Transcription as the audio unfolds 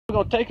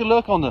We're going to take a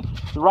look on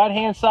the right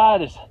hand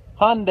side. Is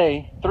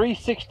Hyundai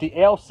 360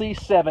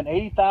 LC-7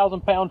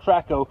 80,000 pound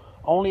Traco.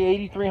 Only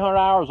 8,300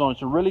 hours on it.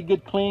 It's a really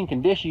good clean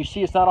condition. You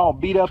see it's not all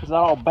beat up, it's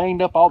not all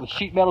banged up. All the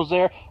sheet metal's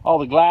there, all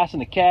the glass in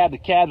the cab's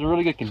in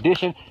really good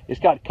condition. It's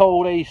got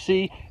cold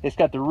AC. It's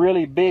got the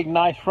really big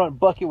nice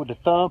front bucket with the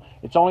thumb.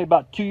 It's only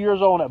about 2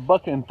 years old on that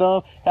bucket and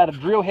thumb. Had a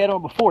drill head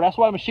on it before. That's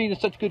why the machine's in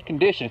such good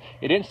condition.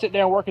 It didn't sit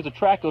there and work as a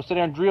Traco, sit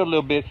there and drill a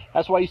little bit.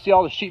 That's why you see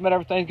all the sheet metal,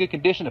 everything's in good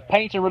condition. The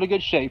paint's in really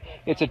good shape.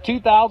 It's a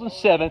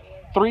 2007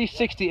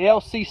 360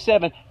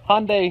 LC7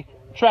 Hyundai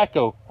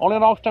Traco. Only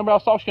an auction number I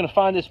was going to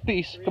find this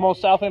piece. Come on,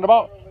 South End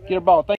about. Get a ball.